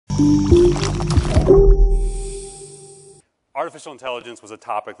Artificial intelligence was a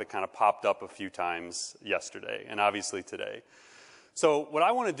topic that kind of popped up a few times yesterday, and obviously today. So what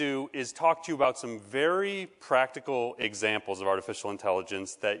I want to do is talk to you about some very practical examples of artificial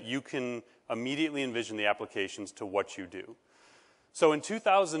intelligence that you can immediately envision the applications to what you do. So in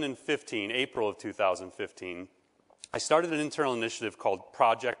 2015, April of 2015, I started an internal initiative called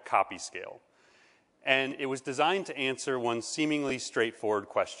Project CopyScale. And it was designed to answer one seemingly straightforward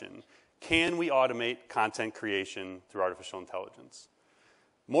question. Can we automate content creation through artificial intelligence?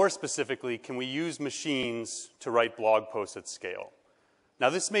 More specifically, can we use machines to write blog posts at scale?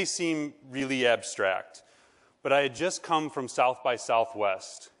 Now, this may seem really abstract, but I had just come from South by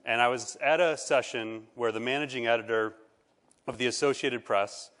Southwest, and I was at a session where the managing editor of the Associated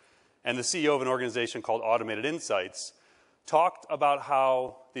Press and the CEO of an organization called Automated Insights talked about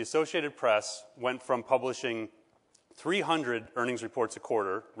how the Associated Press went from publishing 300 earnings reports a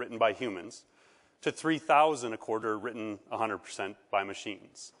quarter written by humans to 3,000 a quarter written 100% by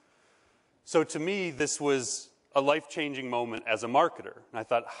machines. So to me, this was a life-changing moment as a marketer. And I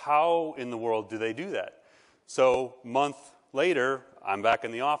thought, how in the world do they do that? So a month later, I'm back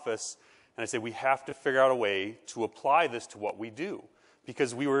in the office, and I say, we have to figure out a way to apply this to what we do.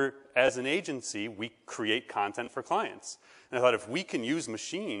 Because as an agency, we create content for clients. And I thought, if we can use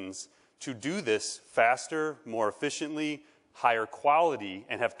machines to do this faster, more efficiently, higher quality,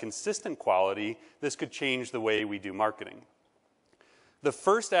 and have consistent quality, this could change the way we do marketing. The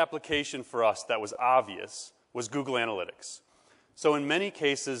first application for us that was obvious was Google Analytics. So in many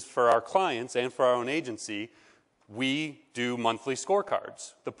cases for our clients and for our own agency, we do monthly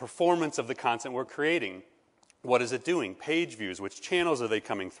scorecards, the performance of the content we're creating. What is it doing? Page views, which channels are they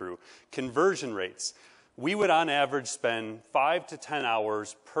coming through? Conversion rates. We would on average spend 5 to 10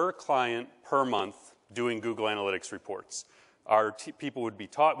 hours per client per month doing Google Analytics reports. Our people would be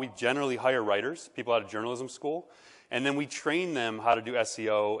taught, we generally hire writers, people out of journalism school, and then we train them how to do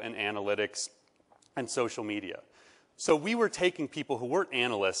SEO and analytics and social media. So we were taking people who weren't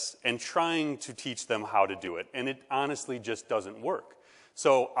analysts and trying to teach them how to do it, and it honestly just doesn't work.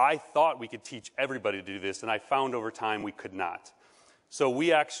 So I thought we could teach everybody to do this, and I found over time we could not. So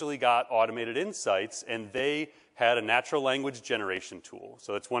we actually got Automated Insights, and they had a natural language generation tool.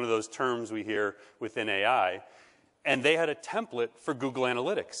 So it's one of those terms we hear within AI. And they had a template for Google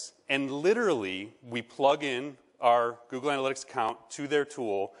Analytics. And literally, we plug in our Google Analytics account to their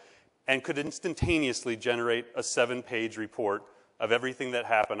tool and could instantaneously generate a 7-page report of everything that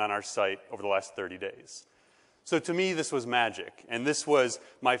happened on our site over the last 30 days. So to me, this was magic. And this was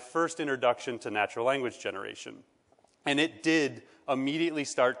my first introduction to natural language generation. And it did immediately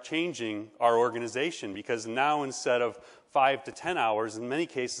start changing our organization, because now instead of 5 to 10 hours, in many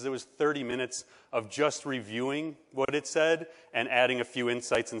cases it was 30 minutes of just reviewing what it said and adding a few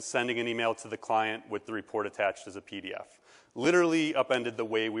insights and sending an email to the client with the report attached as a PDF. Literally upended the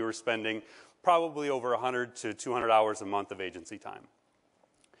way we were spending probably over 100 to 200 hours a month of agency time.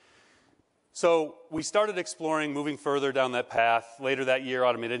 So we started exploring, moving further down that path. Later that year,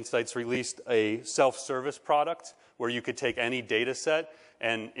 Automated Insights released a self-service product where you could take any data set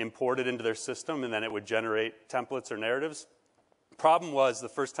and import it into their system, and then it would generate templates or narratives. Problem was, the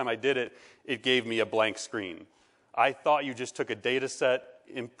first time I did it, it gave me a blank screen. I thought you just took a data set,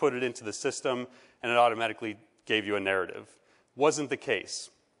 input it into the system, and it automatically gave you a narrative. Wasn't the case.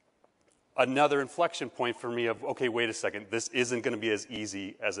 Another inflection point for me of, okay, wait a second, this isn't going to be as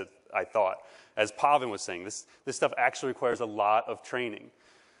easy as I thought. As Pavan was saying, this stuff actually requires a lot of training.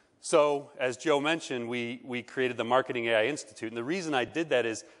 So, as Joe mentioned, we created the Marketing AI Institute. And the reason I did that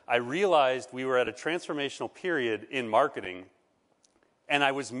is I realized we were at a transformational period in marketing, and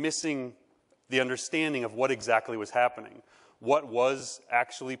I was missing the understanding of what exactly was happening. What was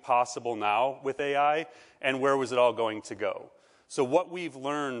actually possible now with AI, and where was it all going to go? So what we've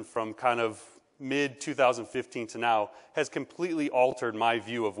learned from kind of mid-2015 to now has completely altered my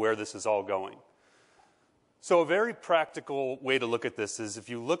view of where this is all going. So a very practical way to look at this is if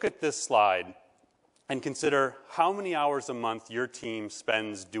you look at this slide and consider how many hours a month your team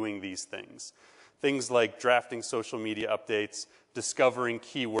spends doing these things. Things like drafting social media updates, discovering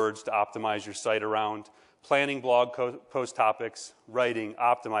keywords to optimize your site around, planning blog post topics, writing,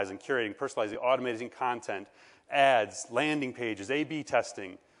 optimizing, curating, personalizing, automating content, ads, landing pages, A/B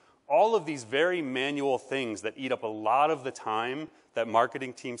testing. All of these very manual things that eat up a lot of the time that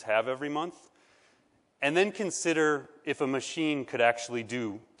marketing teams have every month. And then consider if a machine could actually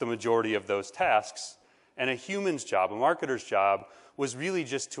do the majority of those tasks, and a human's job, a marketer's job, was really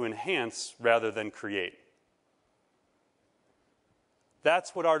just to enhance rather than create.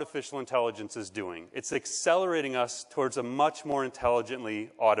 That's what artificial intelligence is doing. It's accelerating us towards a much more intelligently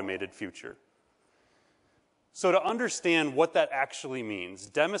automated future. So to understand what that actually means,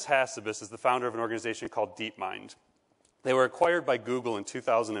 Demis Hassabis is the founder of an organization called DeepMind. They were acquired by Google in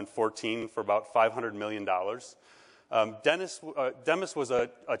 2014 for about $500 million. Demis was a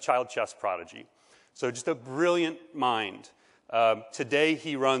child chess prodigy, so just a brilliant mind. Today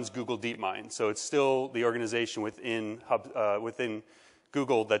he runs Google DeepMind, so it's still the organization within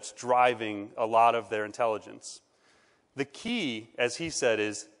Google that's driving a lot of their intelligence. The key, as he said,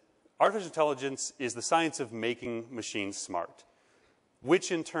 is artificial intelligence is the science of making machines smart,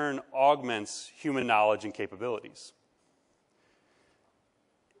 which in turn augments human knowledge and capabilities.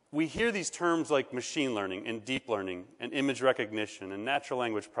 We hear these terms like machine learning and deep learning and image recognition and natural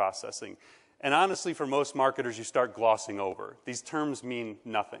language processing. And honestly, for most marketers, you start glossing over. These terms mean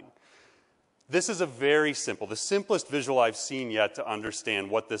nothing. This is the simplest visual I've seen yet to understand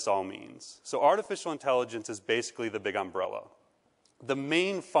what this all means. So artificial intelligence is basically the big umbrella. The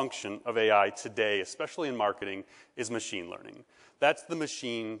main function of AI today, especially in marketing, is machine learning. That's the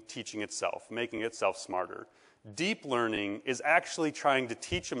machine teaching itself, making itself smarter. Deep learning is actually trying to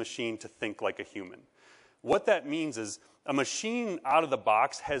teach a machine to think like a human. What that means is a machine out of the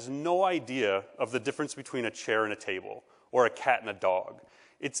box has no idea of the difference between a chair and a table, or a cat and a dog.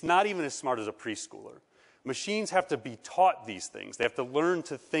 It's not even as smart as a preschooler. Machines have to be taught these things. They have to learn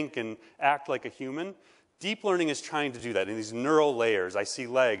to think and act like a human. Deep learning is trying to do that in these neural layers. I see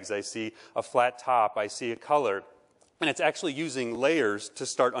legs, I see a flat top, I see a color, and it's actually using layers to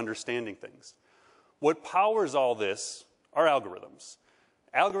start understanding things. What powers all this are algorithms.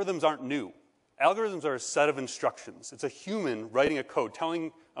 Algorithms aren't new. Algorithms are a set of instructions. It's a human writing a code,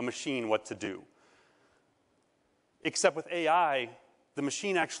 telling a machine what to do. Except with AI, the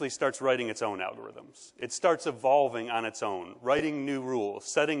machine actually starts writing its own algorithms. It starts evolving on its own, writing new rules,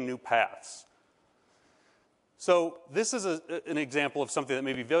 setting new paths. So this is an example of something that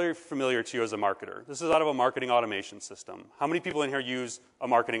may be very familiar to you as a marketer. This is out of a marketing automation system. How many people in here use a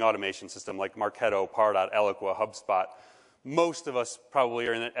marketing automation system like Marketo, Pardot, Eloqua, HubSpot? Most of us probably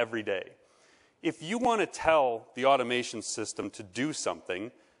are in it every day. If you want to tell the automation system to do something,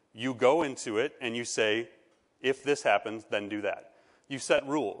 you go into it and you say, if this happens, then do that. You set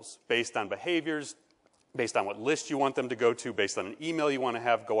rules based on behaviors, based on what list you want them to go to, based on an email you want to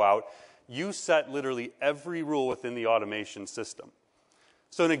have go out. You set literally every rule within the automation system.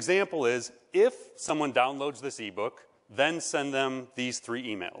 So an example is, if someone downloads this ebook, then send them these 3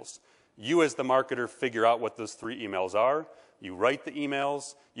 emails. You as the marketer figure out what those 3 emails are. You write the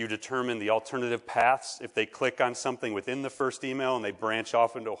emails. You determine the alternative paths. If they click on something within the first email and they branch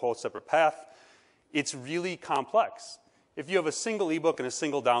off into a whole separate path, it's really complex. If you have a single ebook and a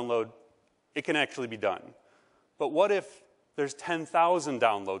single download, it can actually be done. But what if there's 10,000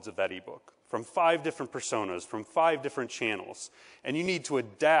 downloads of that ebook from 5 different personas, from 5 different channels, and you need to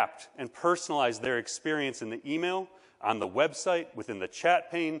adapt and personalize their experience in the email, on the website, within the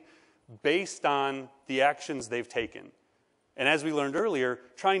chat pane, based on the actions they've taken. And as we learned earlier,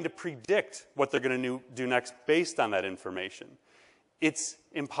 trying to predict what they're going to do next based on that information. It's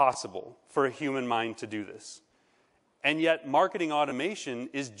impossible for a human mind to do this. And yet, marketing automation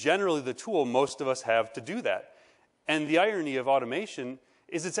is generally the tool most of us have to do that. And the irony of automation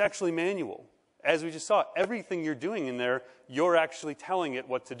is it's actually manual. As we just saw, everything you're doing in there, you're actually telling it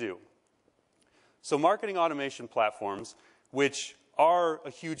what to do. So marketing automation platforms, which are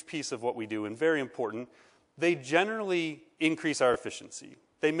a huge piece of what we do and very important, they generally increase our efficiency.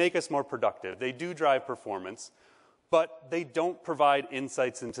 They make us more productive. They do drive performance, but they don't provide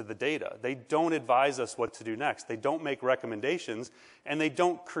insights into the data. They don't advise us what to do next. They don't make recommendations, and they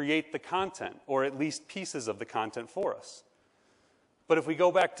don't create the content, or at least pieces of the content for us. But if we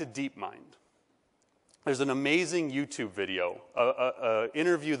go back to DeepMind, there's an amazing YouTube video, an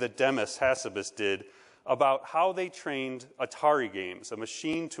interview that Demis Hassabis did about how they trained Atari games, a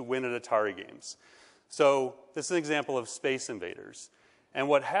machine to win at Atari games. So this is an example of Space Invaders. And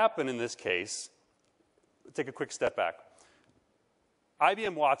what happened in this case, take a quick step back.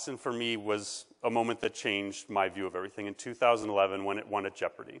 IBM Watson, for me, was a moment that changed my view of everything in 2011 when it won at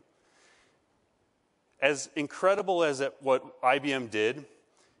Jeopardy. As incredible as what IBM did,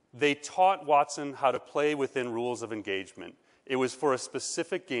 they taught Watson how to play within rules of engagement. It was for a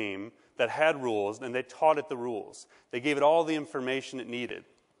specific game that had rules, and they taught it the rules. They gave it all the information it needed.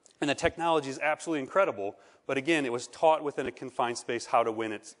 And the technology is absolutely incredible, but again, it was taught within a confined space how to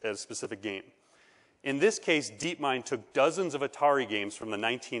win at a specific game. In this case, DeepMind took dozens of Atari games from the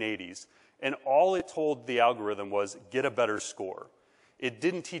 1980s, and all it told the algorithm was, get a better score. It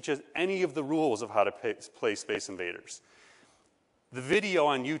didn't teach us any of the rules of how to play Space Invaders. The video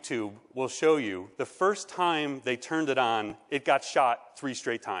on YouTube will show you the first time they turned it on, it got shot 3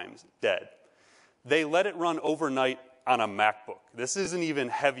 straight times, dead. They let it run overnight on a MacBook. This isn't even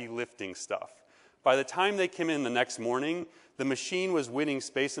heavy lifting stuff. By the time they came in the next morning, the machine was winning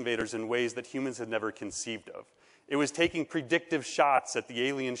Space Invaders in ways that humans had never conceived of. It was taking predictive shots at the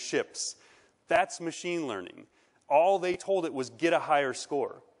alien ships. That's machine learning. All they told it was get a higher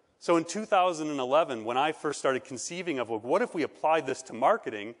score. So in 2011, when I first started conceiving of, well, what if we applied this to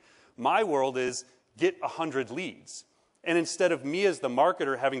marketing, my world is get 100 leads. And instead of me as the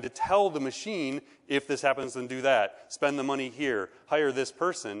marketer having to tell the machine, if this happens, then do that, spend the money here, hire this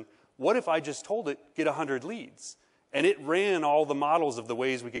person, what if I just told it, get 100 leads? And it ran all the models of the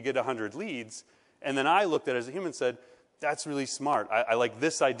ways we could get 100 leads. And then I looked at it as a human and said, that's really smart. I like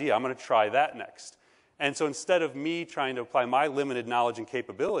this idea. I'm going to try that next. And so instead of me trying to apply my limited knowledge and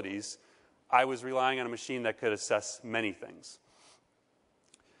capabilities, I was relying on a machine that could assess many things.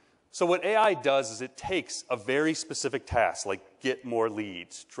 So what AI does is it takes a very specific task, like get more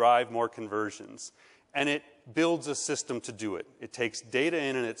leads, drive more conversions, and it builds a system to do it. It takes data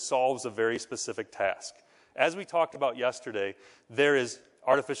in and it solves a very specific task. As we talked about yesterday, there is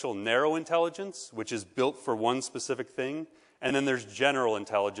artificial narrow intelligence, which is built for one specific thing, and then there's general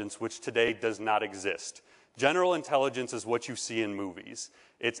intelligence, which today does not exist. General intelligence is what you see in movies.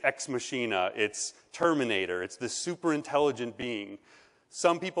 It's Ex Machina, it's Terminator, it's this super intelligent being.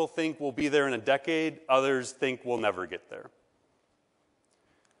 Some people think we'll be there in a decade, others think we'll never get there.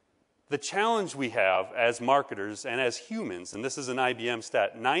 The challenge we have as marketers and as humans, and this is an IBM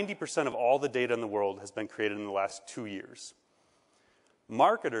stat, 90% of all the data in the world has been created in the last 2 years.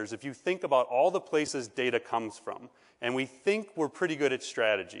 Marketers, if you think about all the places data comes from, and we think we're pretty good at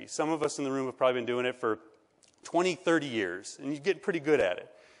strategy. Some of us in the room have probably been doing it for 20, 30 years, and you get pretty good at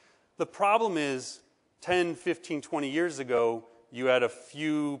it. The problem is 10, 15, 20 years ago, you had a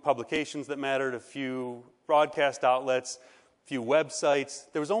few publications that mattered, a few broadcast outlets, a few websites.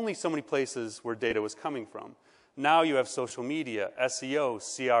 There was only so many places where data was coming from. Now you have social media, SEO,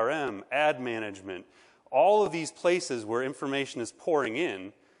 CRM, ad management, all of these places where information is pouring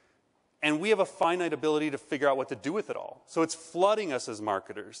in, and we have a finite ability to figure out what to do with it all. So it's flooding us as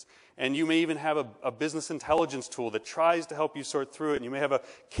marketers. And you may even have a business intelligence tool that tries to help you sort through it. And you may have a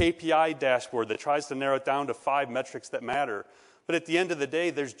KPI dashboard that tries to narrow it down to 5 metrics that matter. But at the end of the day,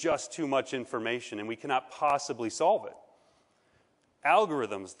 there's just too much information, and we cannot possibly solve it.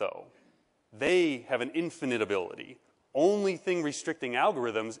 Algorithms, though, they have an infinite ability. Only thing restricting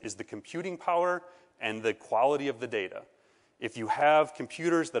algorithms is the computing power and the quality of the data. If you have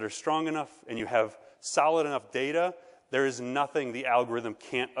computers that are strong enough and you have solid enough data, there is nothing the algorithm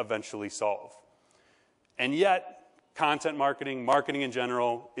can't eventually solve. And yet, content marketing, marketing in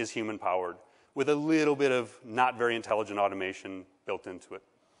general, is human-powered with a little bit of not very intelligent automation built into it.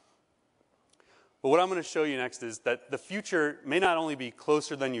 But what I'm going to show you next is that the future may not only be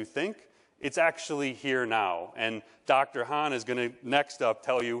closer than you think, it's actually here now. And Dr. Hahn is going to next up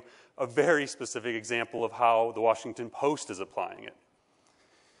tell you a very specific example of how the Washington Post is applying it.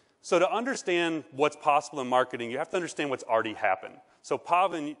 So to understand what's possible in marketing, you have to understand what's already happened. So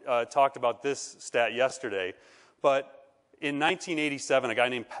Pavan talked about this stat yesterday, but in 1987, a guy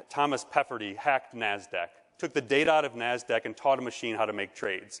named Thomas Pefferty hacked NASDAQ, took the data out of NASDAQ and taught a machine how to make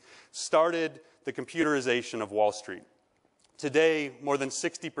trades, started the computerization of Wall Street. Today, more than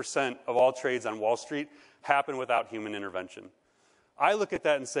 60% of all trades on Wall Street happen without human intervention. I look at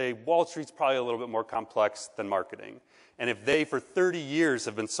that and say, Wall Street's probably a little bit more complex than marketing. And if they, for 30 years,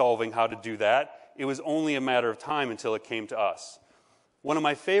 have been solving how to do that, it was only a matter of time until it came to us. One of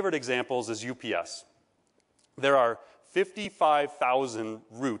my favorite examples is UPS. There are 55,000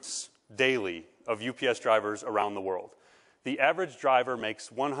 routes daily of UPS drivers around the world. The average driver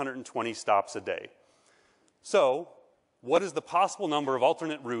makes 120 stops a day. So, what is the possible number of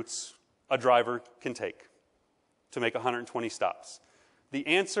alternate routes a driver can take to make 120 stops? The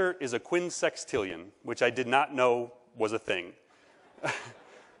answer is a quinsextillion, which I did not know was a thing.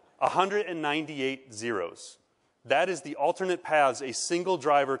 198 zeros. That is the alternate paths a single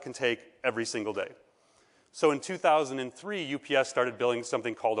driver can take every single day. So in 2003, UPS started building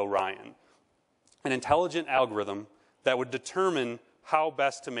something called Orion, an intelligent algorithm that would determine how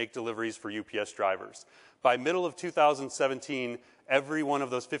best to make deliveries for UPS drivers. By middle of 2017, every one of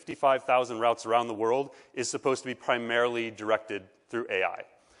those 55,000 routes around the world is supposed to be primarily directed through AI.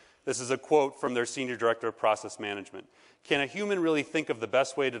 This is a quote from their senior director of process management. Can a human really think of the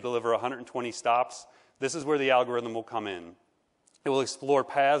best way to deliver 120 stops? This is where the algorithm will come in. It will explore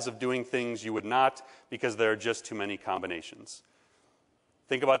paths of doing things you would not because there are just too many combinations.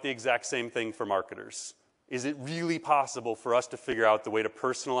 Think about the exact same thing for marketers. is it really possible for us to figure out the way to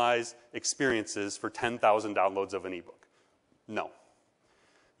personalize experiences for 10,000 downloads of an ebook? No.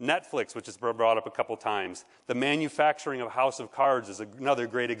 Netflix, which has been brought up a couple times, the manufacturing of House of Cards is another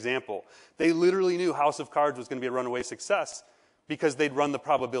great example. They literally knew House of Cards was going to be a runaway success because they'd run the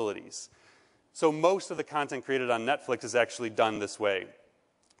probabilities. So most of the content created on Netflix is actually done this way.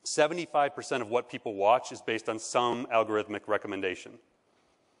 75% of what people watch is based on some algorithmic recommendation.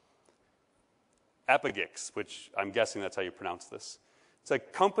 Epigix, which I'm guessing that's how you pronounce this. It's a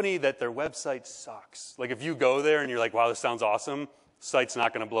company that their website sucks. Like if you go there and you're like, wow, this sounds awesome, the site's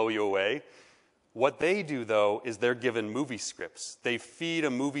not going to blow you away. What they do, though, is they're given movie scripts. They feed a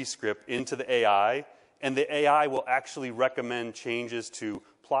movie script into the AI, and the AI will actually recommend changes to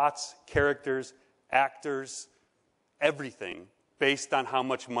plots, characters, actors, everything, based on how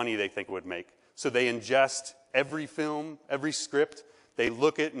much money they think it would make. So they ingest every film, every script, they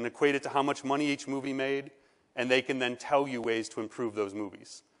look at and equate it to how much money each movie made, and they can then tell you ways to improve those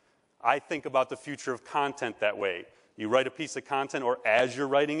movies. I think about the future of content that way. You write a piece of content, or as you're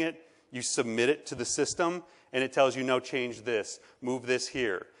writing it, you submit it to the system, and it tells you, no, change this, move this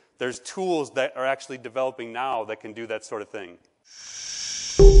here. There's tools that are actually developing now that can do that sort of thing.